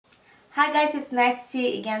Hi guys, it's nice to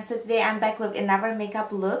see you again. So today I'm back with another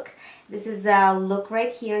makeup look. This is a look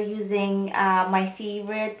right here using my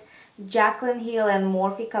favorite Jaclyn Hill and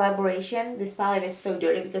Morphe collaboration. This palette is so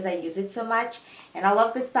dirty because I use it so much, and I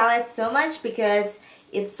love this palette so much because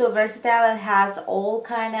it's so versatile and has all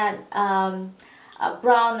kind of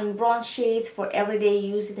brown and bronze shades for everyday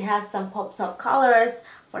use. It has some pops of colors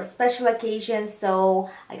for special occasions, so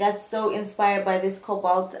I got so inspired by this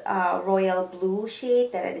cobalt royal blue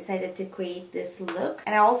shade that I decided to create this look.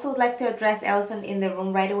 And I also would like to address elephant in the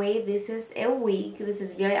room right away. This is a wig. This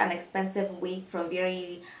is very inexpensive wig from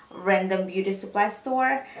very random beauty supply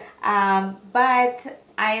store, but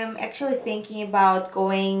I am actually thinking about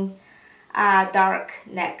going dark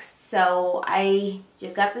next. So I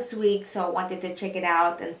just got this wig, so I wanted to check it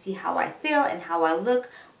out and see how I feel and how I look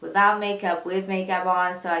without makeup, with makeup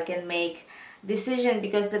on, so I can make decision,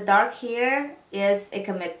 because the dark hair is a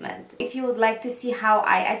commitment. If you would like to see how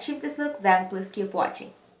I achieve this look, then please keep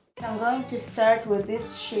watching. So I'm going to start with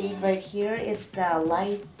this shade right here. It's the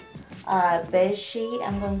light beige shade.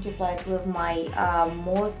 I'm going to apply it with my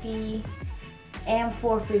Morphe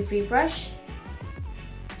M433 brush.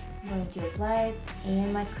 I'm going to apply it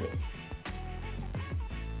in my crease.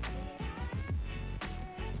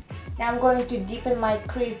 Now I'm going to deepen my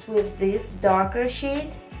crease with this darker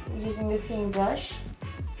shade using the same brush.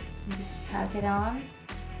 Just pack it on.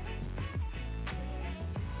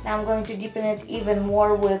 Now I'm going to deepen it even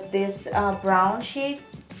more with this brown shade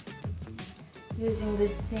using the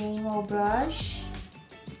same old brush.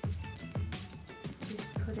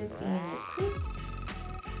 Just put it in your crease.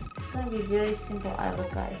 It's going to be very simple eye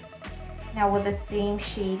look, guys. Now with the same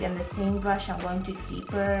shade and the same brush, I'm going to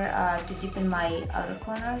deepen my outer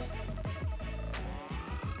corners.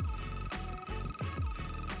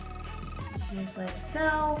 Just like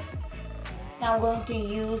so. Now I'm going to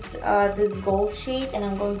use this gold shade, and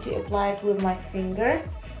I'm going to apply it with my finger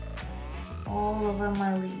all over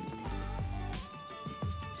my lid.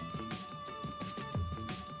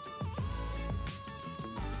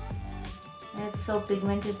 It's so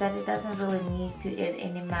pigmented that it doesn't really need to add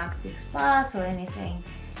any MAC Fix Plus or anything,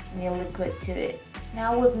 any liquid to it.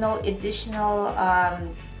 Now with no additional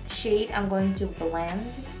shade, I'm going to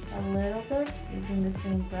blend a little bit using the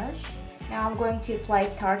same brush. Now I'm going to apply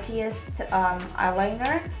Tarteist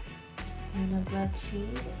eyeliner in the black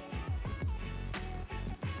shade.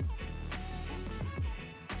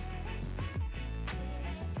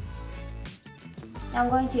 Now I'm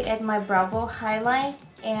going to add my brow bone highlight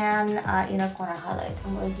and inner corner highlight.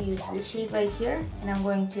 I'm going to use this shade right here, and I'm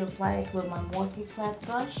going to apply it with my Morphe flat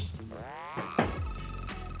brush.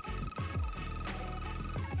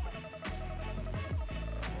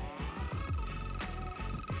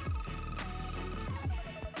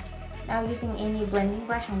 Now using any blending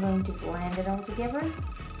brush, I'm going to blend it all together.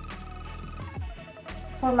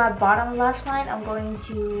 For my bottom lash line, I'm going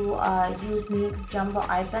to use NYX Jumbo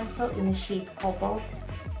Eye Pencil in the shade Cobalt.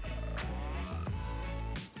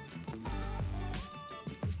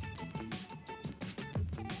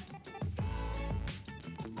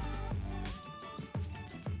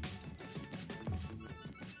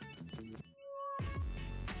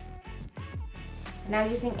 Now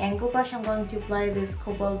using angle brush, I'm going to apply this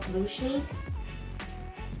cobalt blue shade.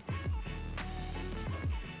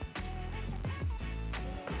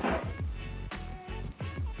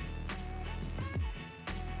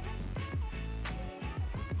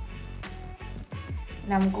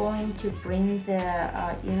 And I'm going to bring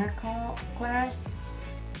the inner corners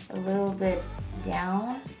a little bit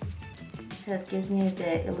down, so it gives me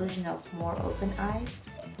the illusion of more open eyes.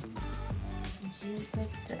 Just like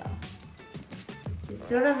so. It's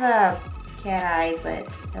sort of a cat eye, but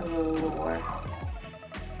a little lower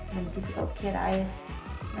than typical cat eyes.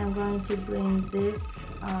 And I'm going to bring this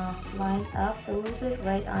line up a little bit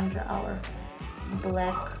right under our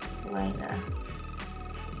black liner.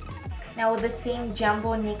 Now with the same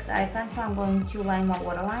Jumbo NYX eye pencil, I'm going to line my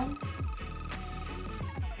waterline.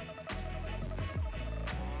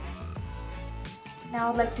 Now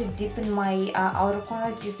I'd like to deepen my outer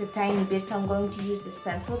corners just a tiny bit, so I'm going to use this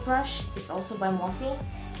pencil brush. It's also by Morphe.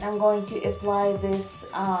 And I'm going to apply this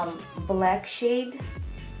black shade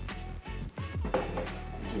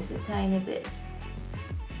just a tiny bit.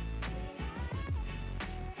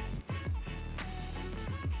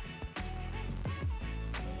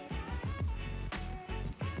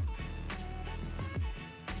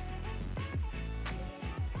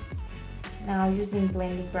 Now using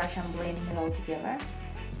blending brush, I'm blending it all together.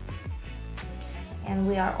 And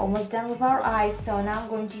we are almost done with our eyes. So now I'm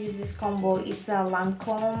going to use this combo. It's a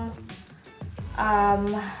Lancome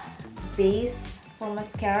base for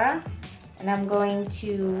mascara, And I'm going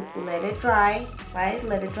to let it dry,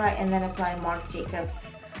 let it dry, and then apply Marc Jacobs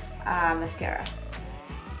mascara.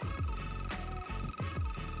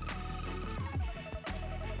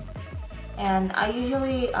 And I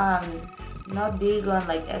usually not big on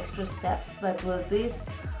like extra steps, but with this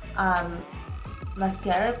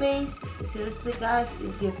mascara base, seriously guys,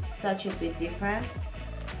 it gives such a big difference,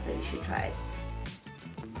 so you should try it.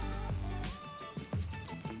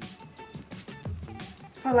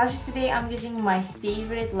 For lashes today, I'm using my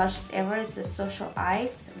favorite lashes ever. It's the Social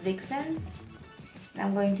Eyes Vixen. And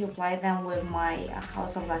I'm going to apply them with my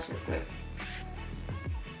House of Lashes glue.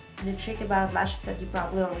 The trick about lashes that you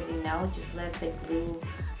probably already know, just let the glue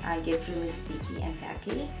get really sticky and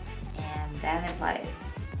tacky, and then apply it.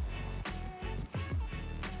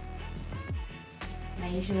 And I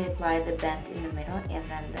usually apply the bend in the middle, and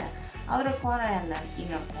then the outer corner, and then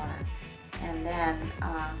inner corner. And then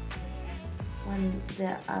when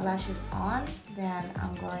the eyelash is on, then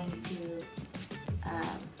I'm going to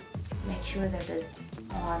make sure that it's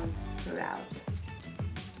on throughout.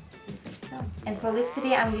 And for lips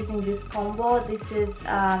today, I'm using this combo. This is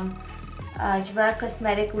Juvera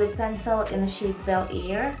Cosmetic Lip Pencil in the shade Bel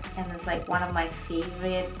Air, and it's like one of my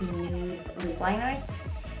favorite nude lip liners.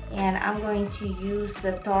 And I'm going to use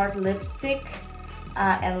the Tarte lipstick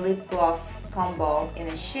and lip gloss combo in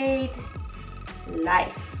the shade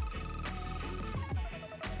Life.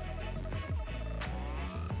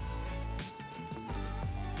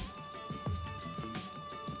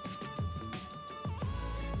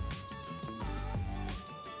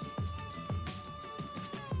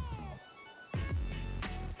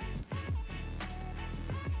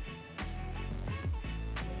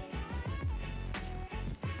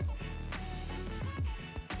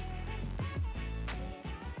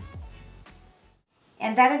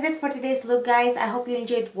 And that is it for today's look, guys. I hope you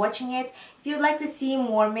enjoyed watching it. If you'd like to see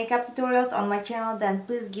more makeup tutorials on my channel, then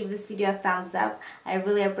please give this video a thumbs up. I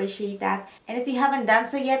really appreciate that. And if you haven't done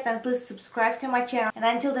so yet, then please subscribe to my channel. And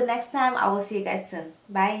until the next time, I will see you guys soon.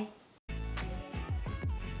 Bye.